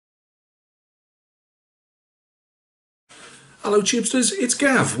Hello Tubesters, it's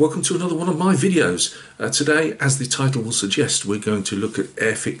Gav. Welcome to another one of my videos. Today, as the title will suggest, we're going to look at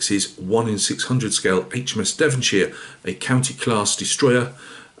Airfix's 1 in 600 scale HMS Devonshire, a county class destroyer.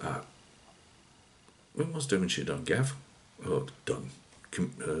 When was Devonshire done, Gav? Oh, done.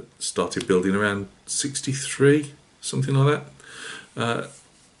 Started building around 63, something like that.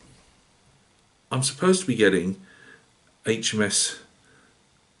 I'm supposed to be getting HMS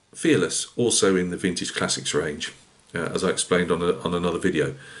Fearless, also in the Vintage Classics range. As I explained on another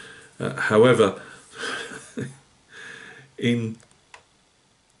video. However, in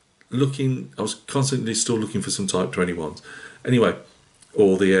looking, I was constantly still looking for some Type 21s. Anyway,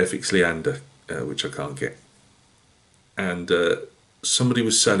 or the Airfix Leander, which I can't get. And somebody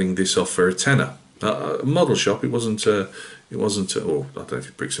was selling this off for a tenner. A model shop. It wasn't. Or I don't know if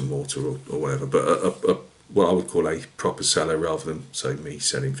it's bricks and mortar or whatever, but what I would call a proper seller rather than say me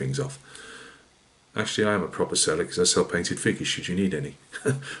selling things off. Actually, I am a proper seller because I sell painted figures. Should you need any,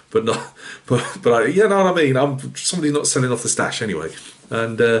 but you know what I mean. I'm somebody not selling off the stash anyway,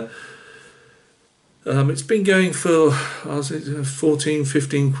 and it's been going for 14,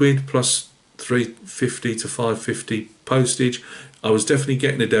 15 quid plus 350 to 550 postage. I was definitely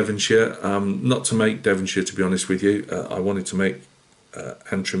getting a Devonshire, not to make Devonshire, to be honest with you. I wanted to make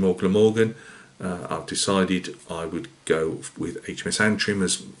Antrim or Glamorgan. I've decided I would go with HMS Antrim,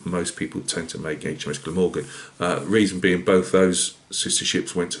 as most people tend to make HMS Glamorgan. Reason being, both those sister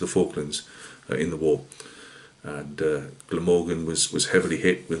ships went to the Falklands in the war, and Glamorgan was heavily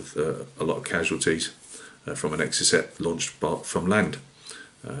hit with a lot of casualties from an Exocet launched from land,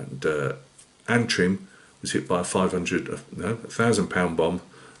 and Antrim was hit by a 1,000 pound bomb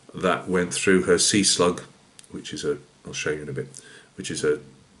that went through her Sea Slug, which is I'll show you in a bit, which is a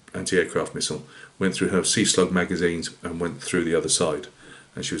anti-aircraft missile, went through her Sea Slug magazines and went through the other side,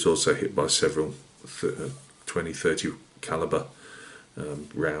 and she was also hit by several 20-30 caliber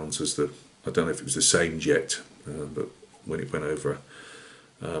rounds as I don't know if it was the same jet, but when it went over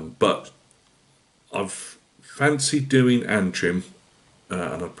her. But I've fancied doing Antrim,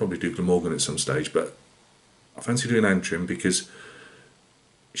 and I'll probably do Glamorgan at some stage, but I fancy doing Antrim because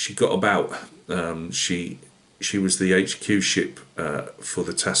she got about, she was the HQ ship for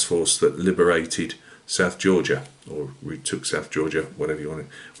the task force that liberated South Georgia, or retook South Georgia, whatever you want it,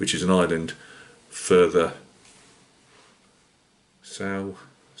 which is an island further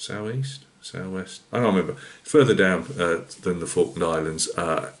southwest, I don't remember, further down than the Falkland Islands,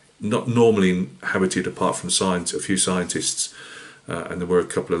 not normally inhabited apart from a few scientists, and there were a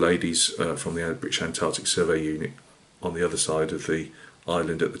couple of ladies from the British Antarctic Survey Unit on the other side of the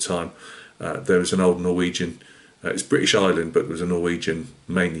island at the time. There was an old Norwegian, it's British island, but there was a Norwegian,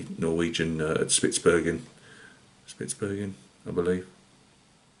 mainly Norwegian, at Spitsbergen, I believe.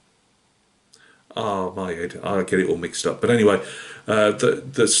 Oh, my head, I get it all mixed up. But anyway,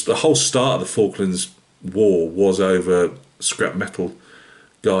 the whole start of the Falklands War was over scrap metal.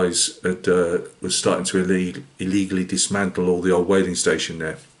 Guys was starting to illegally dismantle all the old whaling station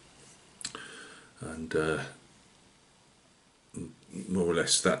there, and more or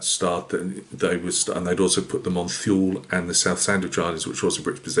less that start. And they'd also put them on Thule and the South Sandwich Islands, which were also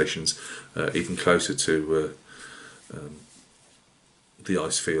British possessions, even closer to the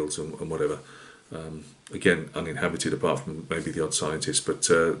ice fields and whatever. Again, uninhabited apart from maybe the odd scientist, but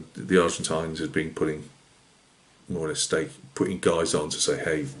the Argentines had been putting more or less putting guys on to say,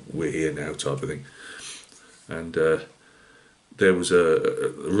 hey, we're here now, type of thing. And there was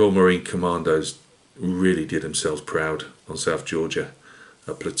a Royal Marine Commandos really did themselves proud on South Georgia.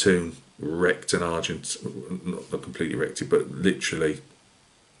 A platoon wrecked an not completely wrecked it, but literally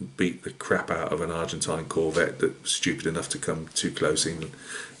beat the crap out of an Argentine corvette that was stupid enough to come too close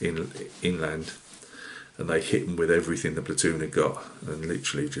inland, and they hit them with everything the platoon had got, and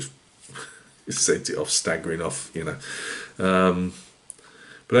literally just sent it off, staggering off, you know.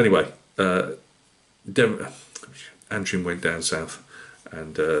 But anyway, Antrim went down south,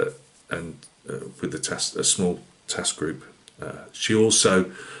 and with a small task group. She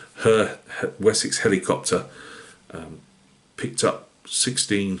also, her Wessex helicopter picked up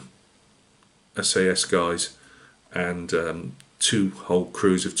 16 SAS guys and two whole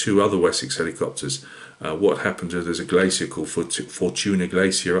crews of 2 other Wessex helicopters. What happened is there's a glacier called Fortuna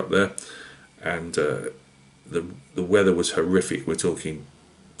Glacier up there, and the weather was horrific. We're talking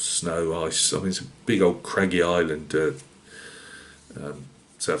snow, ice. I mean, it's a big old craggy island,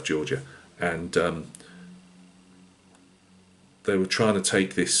 South Georgia, and they were trying to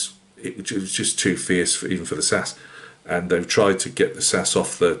take this. It was just too fierce even for the SAS, and they've tried to get the SAS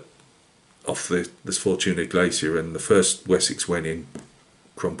off this Fortuna Glacier, and the first Wessex went in,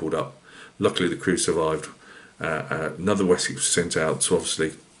 crumpled up. Luckily the crew survived, Another Wessex was sent out to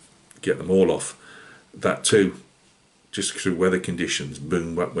obviously get them all off. That too, just through weather conditions,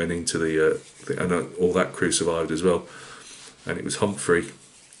 boom, went into and all that crew survived as well. And it was Humphrey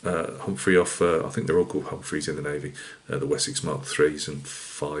off, I think they're all called Humphreys in the Navy, the Wessex Mark 3s and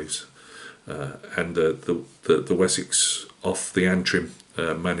 5s. And the Wessex off the Antrim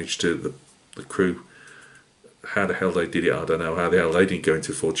managed to, the crew, how the hell they did it, I don't know. How the hell they didn't go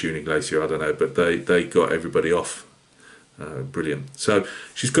into Fortuny Glacier, I don't know. But they got everybody off. Brilliant. So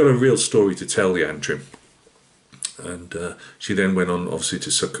she's got a real story to tell, the Antrim. And she then went on, obviously,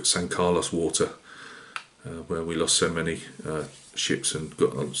 to San Carlos Water, where we lost so many ships and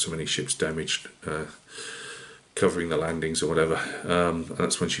got so many ships damaged, covering the landings or whatever. And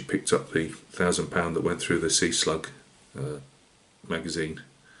that's when she picked up the £1,000 that went through the Sea Slug magazine.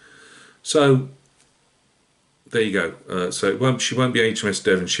 So there you go. So she won't be HMS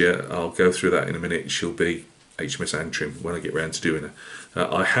Devonshire. I'll go through that in a minute. She'll be HMS Antrim when I get round to doing it.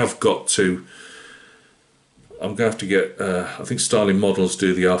 I have got to. I'm going to have to get. I think Starling Models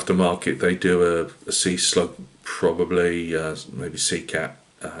do the aftermarket. They do a Sea Slug, probably maybe Sea Cat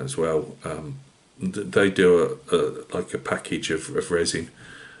as well. They do like a package of resin,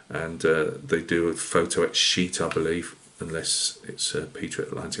 and they do a photo etch sheet, I believe, unless it's Peter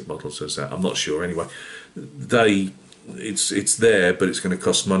Atlantic Models does that. I'm not sure. Anyway, it's there, but it's going to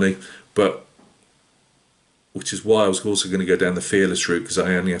cost money. But which is why I was also going to go down the Fearless route, because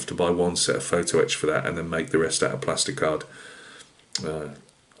I only have to buy one set of photo etch for that and then make the rest out of plastic card.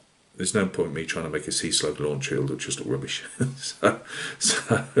 There's no point in me trying to make a Sea Slug launch field, it'll just look rubbish.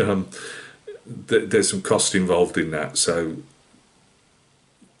 There's some cost involved in that. So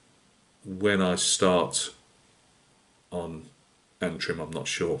when I start on Antrim, I'm not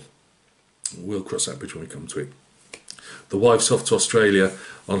sure. We'll cross that bridge when we come to it. The wife's off to Australia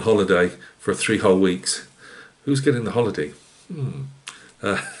on holiday for 3 whole weeks. Who's getting the holiday? And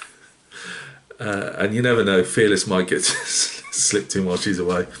you never know, Fearless might get slipped in while she's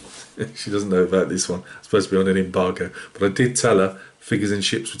away. She doesn't know about this one. It's supposed to be on an embargo. But I did tell her figures and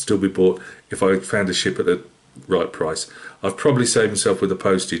ships would still be bought if I found a ship at the right price. I've probably saved myself with the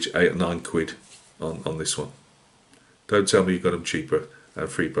postage £8 or £9 on this one. Don't tell me you got them cheaper and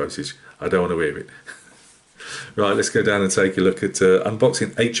free postage. I don't want to hear it. Right, let's go down and take a look at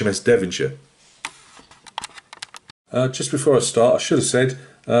unboxing HMS Devonshire. Just before I start, I should have said,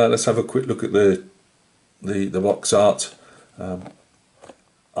 let's have a quick look at the box art. I'm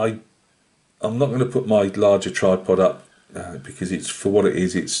not going to put my larger tripod up because it's, for what it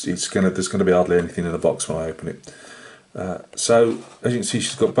is, there's going to be hardly anything in the box when I open it. So as you can see,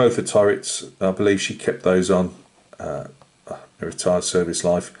 she's got both the turrets. I believe she kept those on a retired service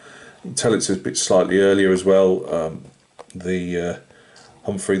life. You can tell it's a bit slightly earlier as well. The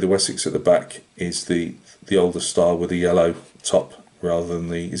Humphrey, the Wessex at the back, is the older style with the yellow top rather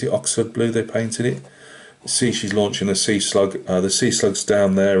than is it Oxford blue they painted it. See, she's launching a Sea Slug. The Sea Slug's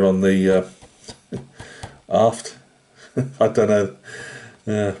down there on the aft. I don't know.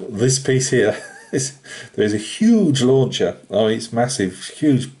 This piece here, there's a huge launcher. Oh, it's massive,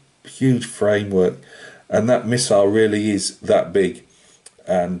 huge framework, and that missile really is that big.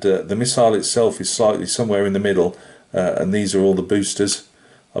 And the missile itself is slightly somewhere in the middle, and these are all the boosters.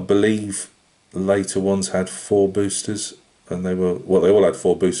 I believe later ones had 4 boosters, and they all had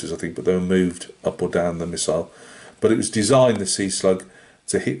 4 boosters, I think, but they were moved up or down the missile. But it was designed, the Sea Slug,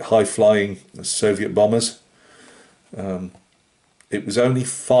 to hit high-flying Soviet bombers. It was only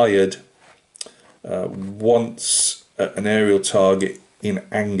fired once at an aerial target in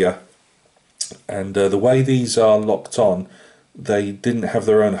anger, and the way these are locked on, they didn't have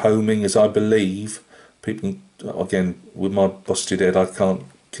their own homing, as I believe. People, again, with my busted head, I can't.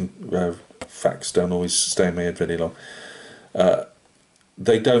 Facts don't always stay in my head very long.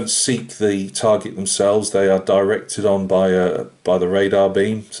 They don't seek the target themselves. They are directed on by the radar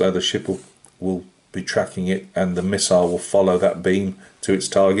beam, so the ship will be tracking it, and the missile will follow that beam to its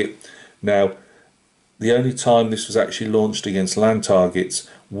target. Now, the only time this was actually launched against land targets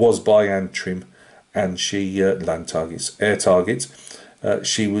was by Antrim, and she land targets, air targets.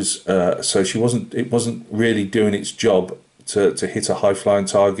 She was so she wasn't. It wasn't really doing its job to hit a high flying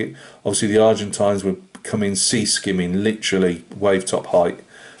target. Obviously, the Argentines were coming sea skimming, literally wave top height,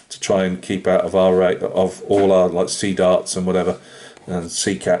 to try and keep out of our rate of all our like Sea Darts and whatever, and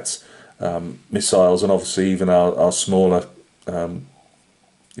Sea Cats missiles, and obviously even our smaller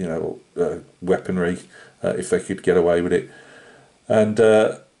weaponry if they could get away with it. And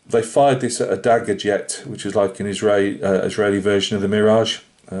they fired this at a Dagger jet, which is like an Israeli version of the Mirage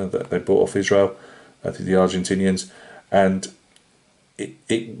that they bought off Israel, I think the Argentinians, and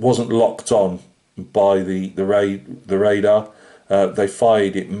it wasn't locked on by the radar. They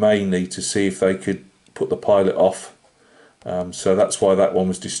fired it mainly to see if they could put the pilot off. So that's why that one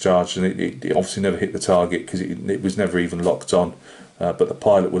was discharged, and it obviously never hit the target because it was never even locked on. But the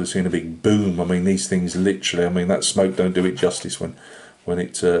pilot would have seen a big boom. I mean, these things literally, I mean, that smoke don't do it justice when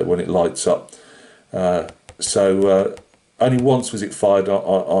it lights up. So only once was it fired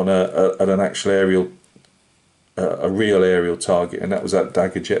on at an actual aerial, a real aerial target, and that was at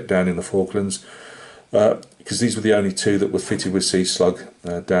Dagger Jet down in the Falklands, because these were the only two that were fitted with Sea Slug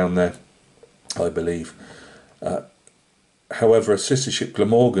down there, I believe. However, a sister ship,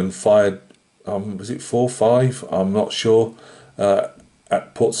 Glamorgan, fired, was it 4 or 5? I'm not sure,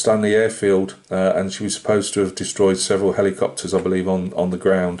 at Port Stanley Airfield, and she was supposed to have destroyed several helicopters, I believe, on the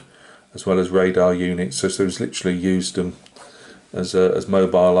ground, as well as radar units. So it was literally used them as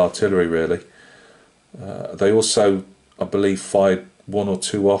mobile artillery, really. They also, I believe, fired 1 or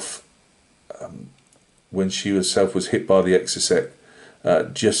 2 off when she herself was hit by the Exocet,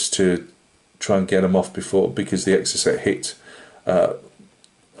 just to try and get them off because the Exocet hit. I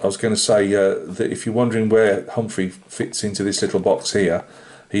was going to say that if you're wondering where Humphrey fits into this little box here,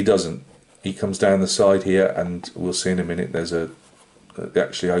 he doesn't. He comes down the side here, and we'll see in a minute. There's they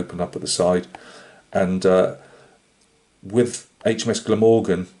actually open up at the side, and with HMS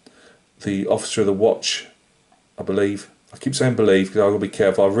Glamorgan, the officer of the watch, I believe. I keep saying believe because I've got to be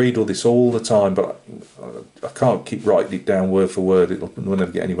careful. I read all this all the time, but I can't keep writing it down word for word. We'll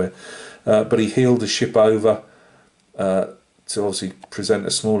never get anywhere. But he heeled the ship over to obviously present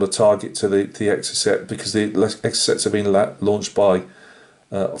a smaller target to the Exocet, because the Exocets have been launched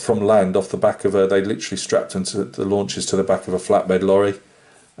from land off the back of they literally strapped into the launchers to the back of a flatbed lorry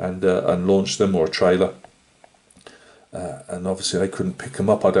and launched them, or a trailer. And obviously they couldn't pick them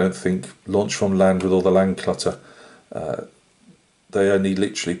up, I don't think, launched from land with all the land clutter. They only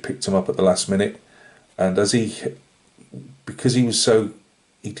literally picked him up at the last minute, and because he was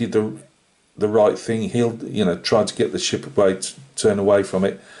he did the right thing, tried to get the ship away, to turn away from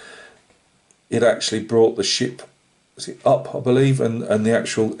it. It actually brought the ship up, I believe, and the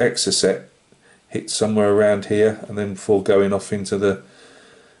actual Exocet hit somewhere around here, and then before going off into the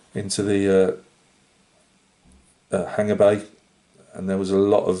hangar bay. And there was a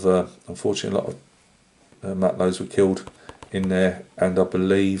lot of unfortunately a lot of Matlows were killed in there, and I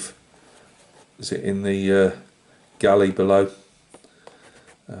believe, is it in the galley below?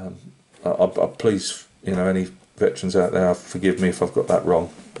 I please, any veterans out there, forgive me if I've got that wrong.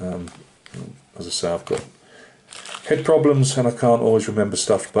 As I say, I've got head problems and I can't always remember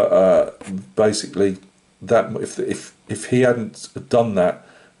stuff, but basically, that if he hadn't done that,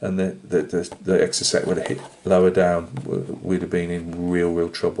 and the Exocet would have hit lower down, we'd have been in real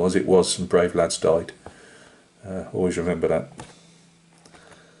trouble. As it was, some brave lads died. Always remember that.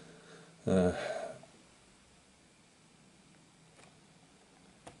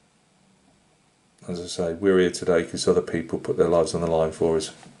 As I say, we're here today because other people put their lives on the line for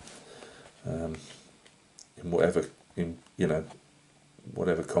us, in whatever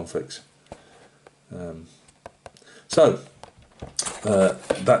conflicts. That's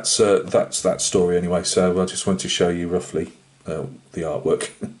that story anyway. So I just want to show you roughly the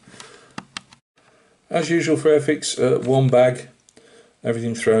artwork. As usual for Airfix, one bag,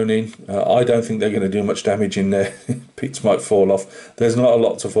 everything thrown in. I don't think they're going to do much damage in there. Bits might fall off. There's not a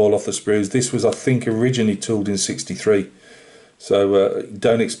lot to fall off the sprues. This was, I think, originally tooled in '63, so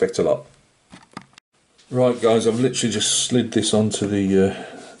don't expect a lot. Right, guys, I've literally just slid this onto the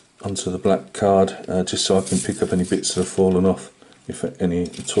black card, just so I can pick up any bits that have fallen off, if any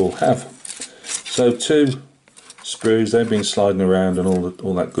at all have. So 2 sprues, they've been sliding around and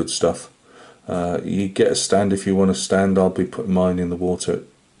all that good stuff. You get a stand if you want a stand. I'll be putting mine in the water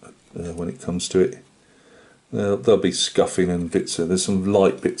when it comes to it. They'll be scuffing and there's some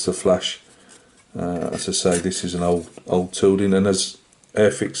light bits of flash. As I say, this is an old tooling, and as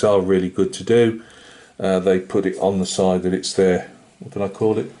Airfix are really good to do, they put it on the side that it's their, what did I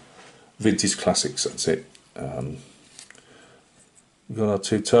call it? Vintage Classics, that's it. We've got our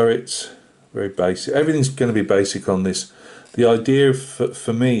 2 turrets, very basic. Everything's going to be basic on this. The idea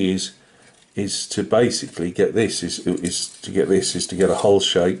for me is to basically get this, is to get a hull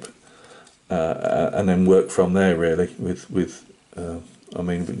shape, and then work from there, really, with I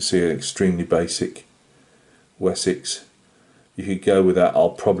mean, we can see an extremely basic Wessex. You could go with that. I'll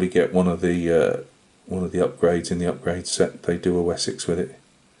probably get one of the upgrades in the upgrade set. They do a Wessex with it.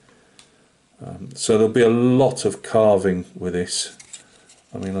 So there'll be a lot of carving with this.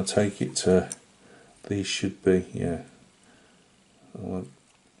 I mean, I take it these should be, yeah, I won't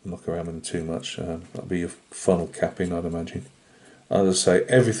muck around with them too much. That'll be a funnel capping, I'd imagine. As I say,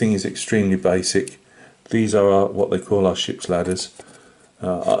 everything is extremely basic. These are what they call our ship's ladders.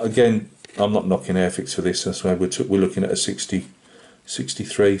 Again, I'm not knocking Airfix for this. That's why we're looking at a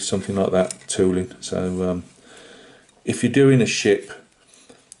 63, something like that, tooling. So if you're doing a ship,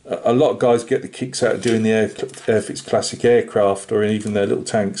 a lot of guys get the kicks out of doing the Airfix classic aircraft or even their little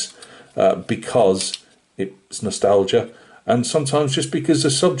tanks because it's nostalgia, and sometimes just because the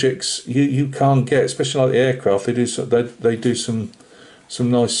subjects you can't get, especially like the aircraft, they do some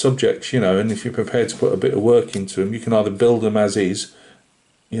nice subjects, you know, and if you're prepared to put a bit of work into them, you can either build them as is,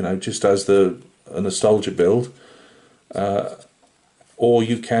 you know, just as a nostalgia build, or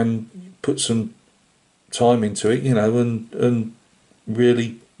you can put some time into it, you know, and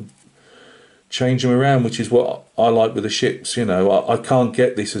really change them around, which is what I like with the ships. You know, I can't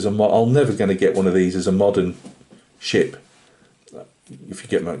get this as I'm never going to get one of these as a modern ship. If you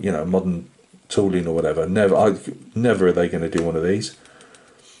get, you know, modern tooling or whatever, never are they going to do one of these.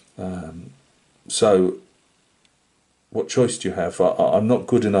 So what choice do you have? I'm not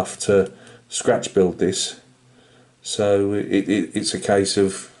good enough to scratch build this, so it's a case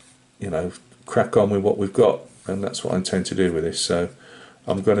of, you know, crack on with what we've got, and that's what I intend to do with this. So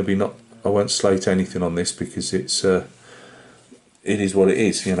I'm going to be I won't slate anything on this because it is what it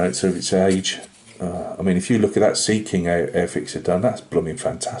is, you know. It's of its age. I mean, if you look at that Sea King Airfix had done, that's blooming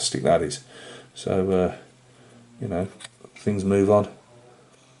fantastic, that is. So you know, things move on.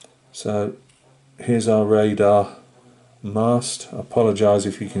 So here's our radar mast. I apologise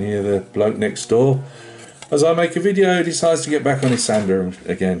if you can hear the bloke next door. As I make a video, he decides to get back on his sander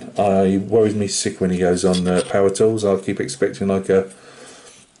again. He worries me sick when he goes on power tools. I keep expecting like a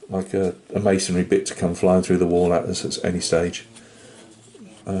masonry bit to come flying through the wall at us at any stage.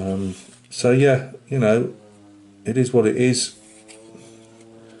 So yeah, you know, it is what it is.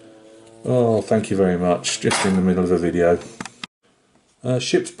 Oh, thank you very much. Just in the middle of a video.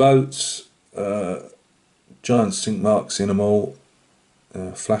 Ships, boats, giant stink marks in them all,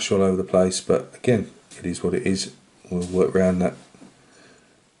 flash all over the place, but again, it is what it is. We'll work around that.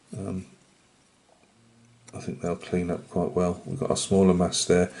 I think they'll clean up quite well. We've got our smaller masts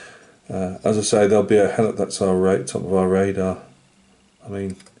there. As I say, there'll be that's our top of our radar. I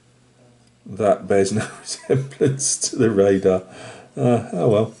mean, that bears no resemblance to the radar. Oh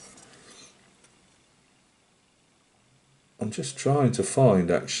well. I'm just trying to find,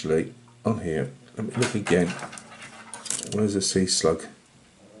 actually, on here. Let me look again. Where's the sea slug?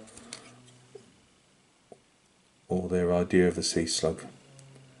 Or their idea of a sea slug.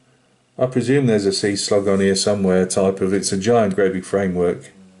 I presume there's a sea slug on here somewhere, it's a giant great big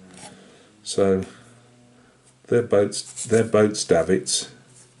framework. So they're boats davits.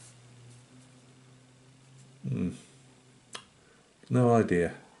 No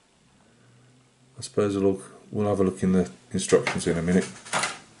idea. I suppose we'll have a look in the instructions in a minute.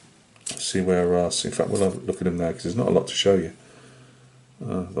 See where our in fact we'll have a look at them now because there's not a lot to show you.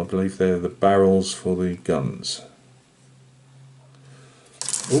 I believe they're the barrels for the guns.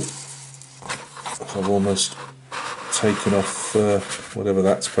 Oh, I've almost taken off whatever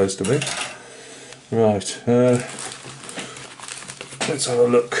that's supposed to be. Right, let's have a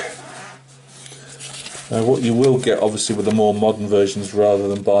look. What you will get, obviously, with the more modern versions, rather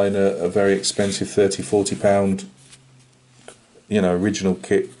than buying a very expensive £30–40, you know, original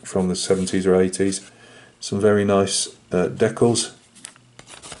kit from the 70s or 80s, some very nice decals.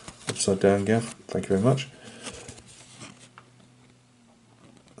 Upside down, Gav. Thank you very much.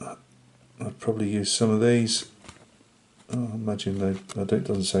 I'd probably use some of these. I imagine it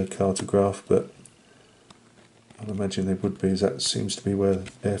doesn't say cartograph, but I'd imagine they would be, as that seems to be where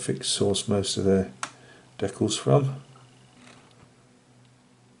Airfix source most of their decals from.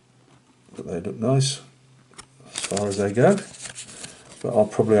 But they look nice as far as they go. But I'll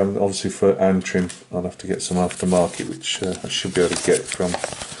probably have, obviously, for hand trim, I'll have to get some aftermarket, which I should be able to get from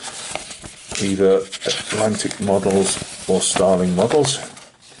either Atlantic models or Starling models.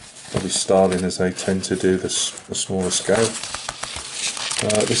 Probably Starling, as they tend to do the smaller scale.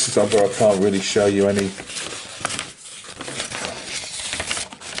 This is where I can't really show you any.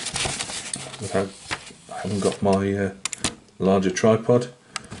 I haven't got my larger tripod.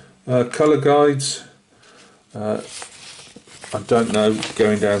 Colour guides. I don't know,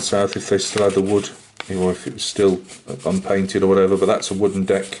 going down south, if they still had the wood or if it was still unpainted or whatever, but that's a wooden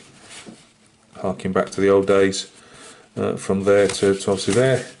deck, harking back to the old days. From there to obviously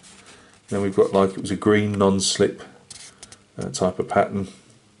there. Then we've got, like, it was a green non-slip type of pattern.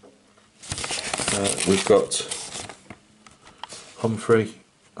 We've got Humphrey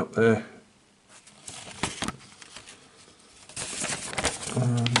up there.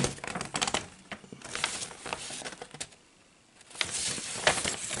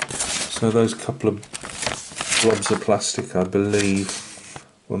 So those couple of blobs of plastic, I believe,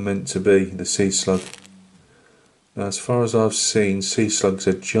 were meant to be the sea slug. Now, as far as I've seen, sea slugs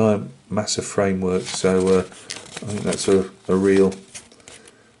are giant, massive framework, so I think that's a real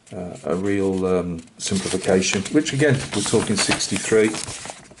simplification. Which again, we're talking 63.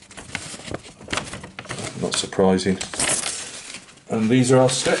 Not surprising. And these are our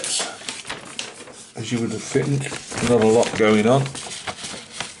steps, as you would think. Not a lot going on.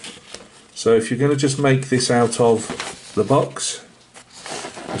 So if you're going to just make this out of the box,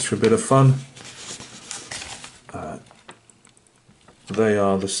 just for a bit of fun, they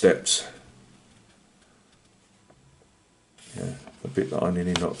are the steps. Yeah, the bit that I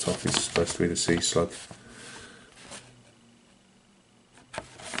nearly knocked off is supposed to be the sea slug.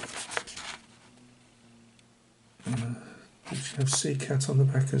 Did she have sea cat on the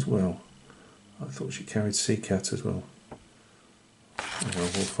back as well? I thought she carried sea cat as well. Well,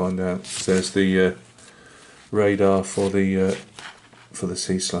 we'll find out. There's the radar for the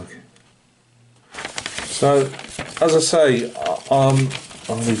sea slug. So, as I say, I'll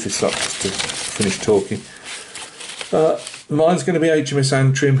leave this up just to finish talking. Mine's going to be HMS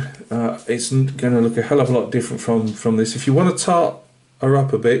Antrim. It's going to look a hell of a lot different from this. If you want to tart her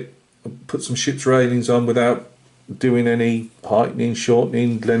up a bit, put some ship's railings on without doing any heightening,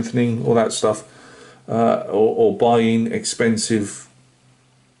 shortening, lengthening, all that stuff, or buying expensive,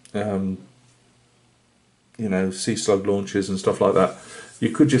 you know, sea slug launchers and stuff like that, you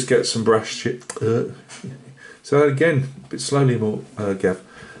could just get some brass ship. So again, a bit slowly more, Gav.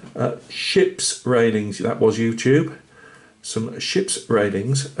 Ship's railings, that was YouTube. Some ship's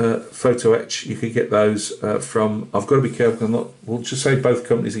railings, photo etch, you could get those from, I've got to be careful, we'll just say both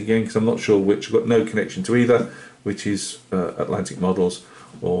companies again because I'm not sure which, I've got no connection to either, which is Atlantic Models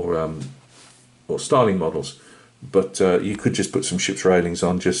or Starling Models. But you could just put some ship's railings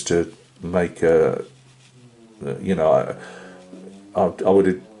on just to make, you know, I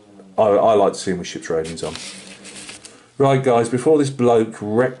like to see them with ship's railings on. Right guys, before this bloke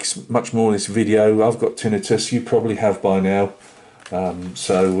wrecks much more in this video, I've got tinnitus, you probably have by now,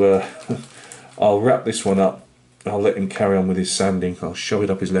 so I'll wrap this one up. I'll let him carry on with his sanding. I'll shove it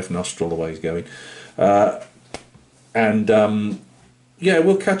up his left nostril the way he's going, yeah,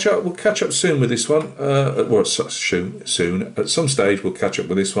 we'll catch up soon with this one. Well, soon at some stage we'll catch up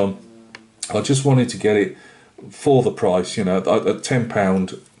with this one. I just wanted to get it for the price, you know, at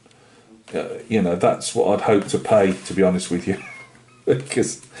 £10. You know, that's what I'd hope to pay, to be honest with you,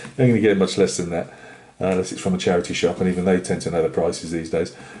 because you're going to get much less than that unless it's from a charity shop, and even they tend to know the prices these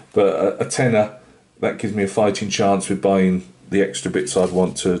days. But a tenner, that gives me a fighting chance with buying the extra bits I'd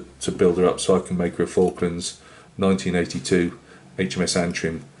want to build her up, so I can make her a Falklands 1982 HMS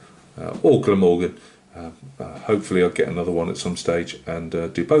Antrim or Glamorgan. Hopefully I'll get another one at some stage and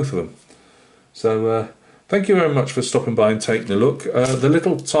do both of them. So thank you very much for stopping by and taking a look. The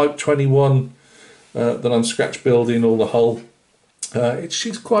little Type 21 that I'm scratch building, all the hull,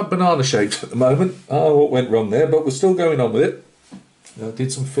 she's quite banana shaped at the moment. What went wrong there, but we're still going on with it.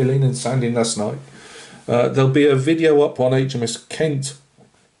 Did some filling and sanding last night. There'll be a video up on HMS Kent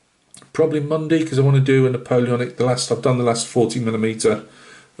probably Monday, because I want to do a Napoleonic. I've done the last 40mm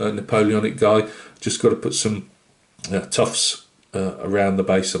Napoleonic guy. Just got to put some tufts around the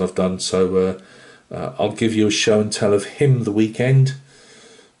base that I've done. So I'll give you a show and tell of him the weekend.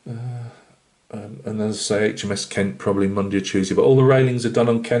 And as I say, HMS Kent probably Monday or Tuesday. But all the railings are done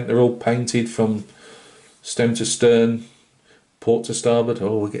on Kent. They're all painted from stem to stern, port to starboard.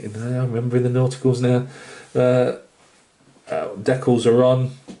 Oh, we're getting there. I'm remembering the nauticals now. Decals are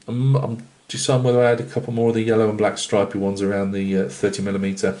on. I'm deciding whether I add a couple more of the yellow and black stripy ones around the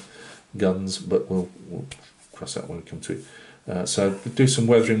 30mm guns, but we'll cross that when we come to it. So we'll do some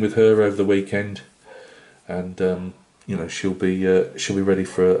weathering with her over the weekend, and you know, she'll be ready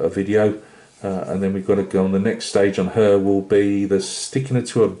for a video. And then we've got to go on the next stage on her will be the sticking her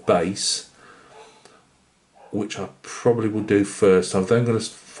to a base, which I probably will do first. I'm then going to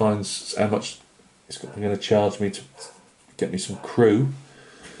find how much it's going to charge me to get me some crew,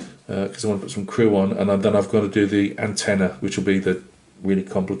 because I want to put some crew on, and then I've got to do the antenna, which will be the really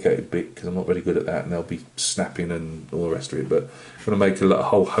complicated bit, because I'm not very good at that, and they'll be snapping and all the rest of it. But I'm going to make a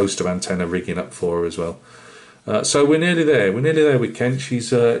whole host of antenna rigging up for her as well. So we're nearly there. We're nearly there with Kent.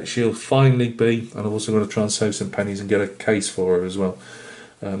 She'll finally be, and I'm also going to try and save some pennies and get a case for her as well.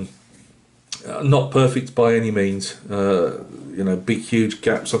 Not perfect by any means. You know, big huge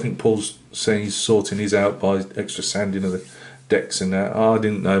gaps. I think Paul's saying he's sorting his out by extra sanding of the decks and that. I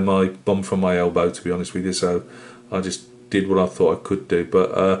didn't know my bum from my elbow, to be honest with you, so I just did what I thought I could do.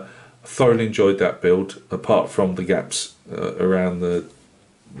 But I thoroughly enjoyed that build, apart from the gaps around the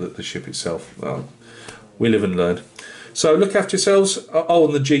the ship itself. Well, we live and learn. So look after yourselves. Oh,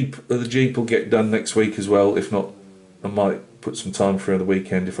 and the Jeep will get done next week as well. If not, I might put some time through the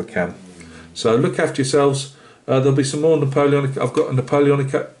weekend if I can. So look after yourselves. There'll be some more Napoleonic. I've got a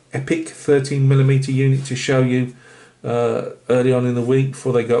Napoleonic Epic 13mm unit to show you early on in the week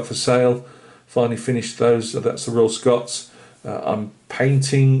before they go up for sale. Finally finished those. That's the Royal Scots. I'm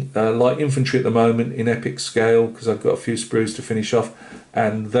painting light infantry at the moment in epic scale because I've got a few sprues to finish off,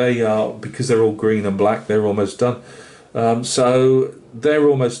 and they are, because they're all green and black, they're almost done. So they're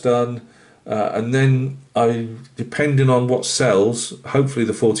almost done, and then depending on what sells, hopefully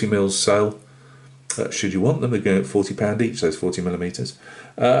the 40mm sell. Should you want them, they're going at £40 each, those 40mm.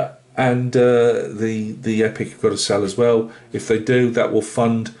 And the epic have got to sell as well. If they do, that will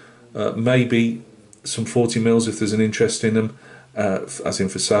fund maybe some 40mm if there's an interest in them, as in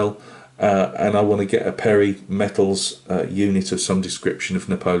for sale. And I want to get a Perry Metals unit of some description of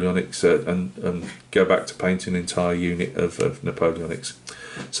Napoleonics and go back to painting an entire unit of Napoleonics.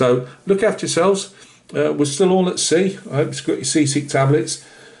 So look after yourselves. We're still all at sea. I hope you've got your seasick tablets,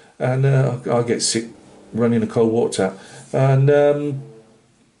 and I get sick running a cold water tap.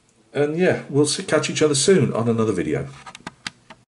 And yeah, we'll catch each other soon on another video.